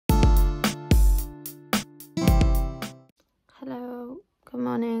Good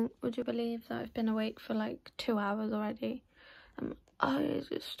morning. Would you believe that I've been awake for like 2 hours already? And my eyes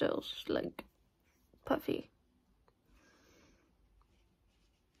are still like puffy.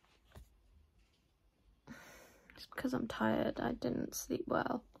 It's because I'm tired. I didn't sleep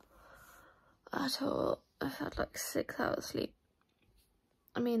well at all. I've had like 6 hours sleep.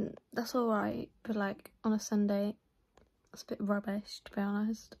 I mean, that's alright, but like on a Sunday, it's a bit rubbish to be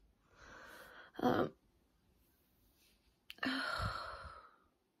honest.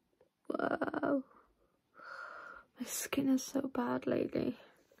 Wow. My skin is so bad lately.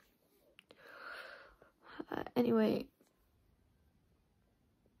 Anyway.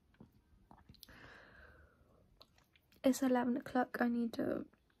 It's 11 o'clock. I need to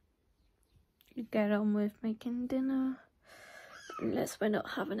get on with making dinner. Unless we're not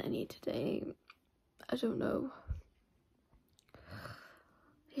having any today. I don't know.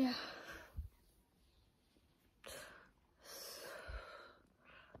 Yeah.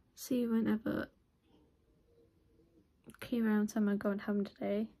 See you whenever Kira and Sam are going home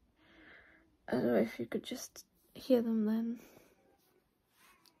today. I don't know if you could just hear them then.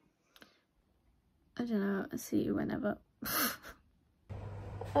 I don't know. I'll see you whenever.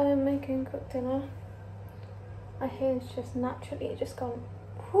 I'm making cooked dinner. My hair's just naturally just gone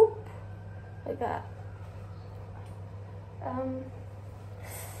whoop like that.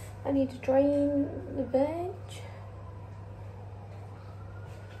 I need to drain the veg.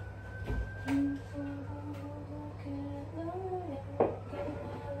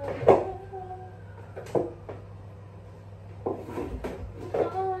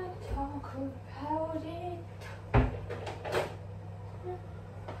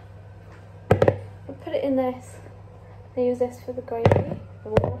 Put it in this. I use this for the gravy, the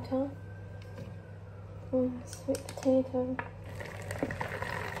water. Sweet potato.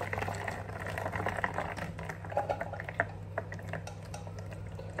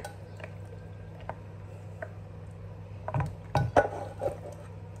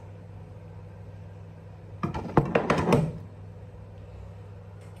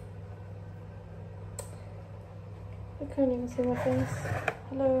 I can't even see my face.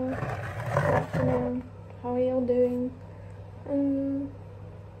 Hello. Good afternoon. How are y'all doing?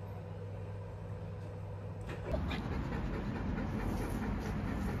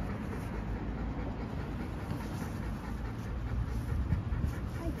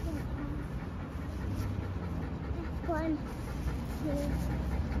 One, two,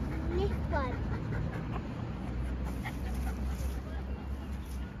 this one.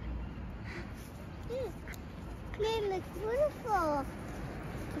 It looks beautiful.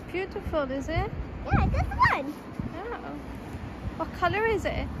 It's beautiful, is it? Yeah, this one. Oh. What colour is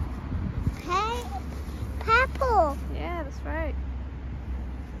it? Okay, purple. Yeah, that's right.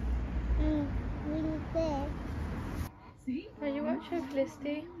 Really big. Are you watching,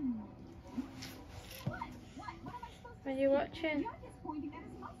 Felicity? Are you watching?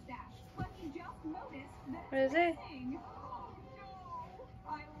 What is it?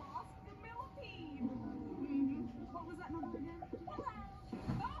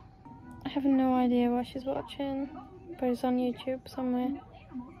 I have no idea what she's watching, but it's on YouTube somewhere.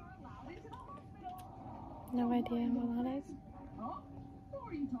 No idea what that is.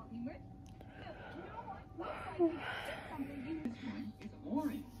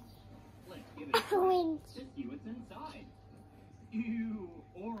 Orange.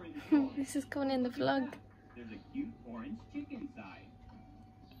 This is going in the vlog.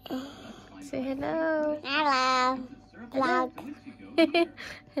 Say hello. Hello. Vlog.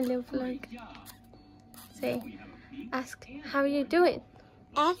 Hello vlog. Say, ask, how are you doing?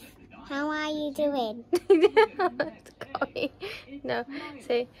 F, how are you doing? No,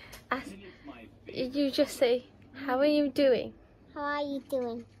 say, ask, you just say, how are you doing? How are you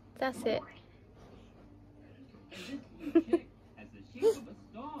doing? That's it.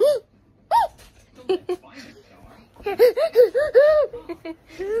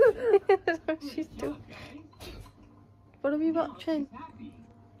 That's what she's doing. What are we watching?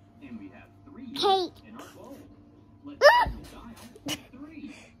 Cake.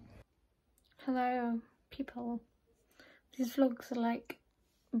 Hello, people. These vlogs are like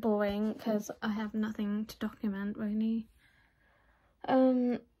boring because I have nothing to document really.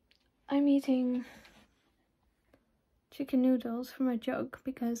 I'm eating chicken noodles from a jug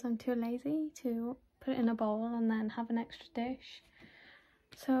because I'm too lazy to put it in a bowl and then have an extra dish.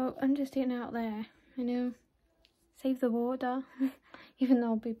 So I'm just eating out there, you know, save the water, even though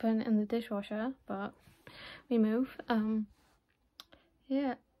I'll be putting it in the dishwasher, but we move.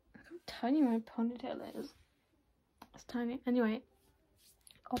 Yeah, look how tiny my ponytail is. It's tiny. Anyway,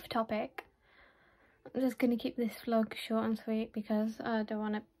 off topic. I'm just gonna keep this vlog short and sweet because I don't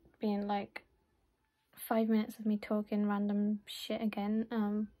want it being like 5 minutes of me talking random shit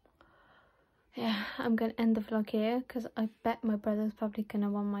again. Yeah, I'm gonna end the vlog here because I bet my brother's probably gonna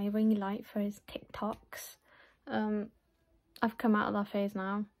want my ring light for his TikToks. I've come out of that phase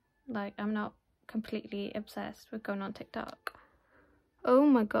now. Like, I'm not completely obsessed with going on TikTok. Oh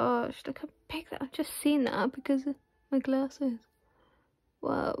my gosh, look how big that, I've just seen that because of my glasses.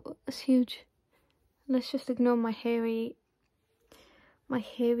 Wow, that's huge. Let's just ignore my hairiness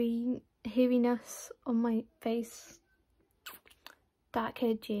on my face. Dark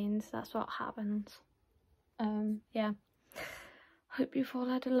haired jeans, that's what happens. Yeah. Hope you've all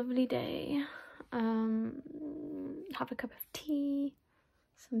had a lovely day. Have a cup of tea,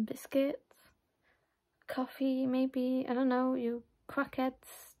 some biscuits, coffee maybe, I don't know, you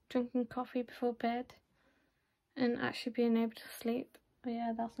crackheads drinking coffee before bed and actually being able to sleep. But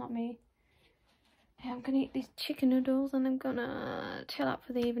yeah, that's not me. Yeah, I'm gonna eat these chicken noodles and I'm gonna chill out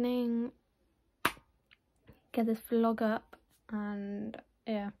for the evening, get this vlog up, and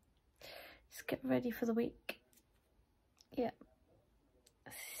yeah, just get ready for the week. Yeah,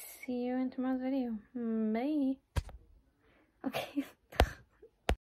 see you in tomorrow's video. Bye. Okay.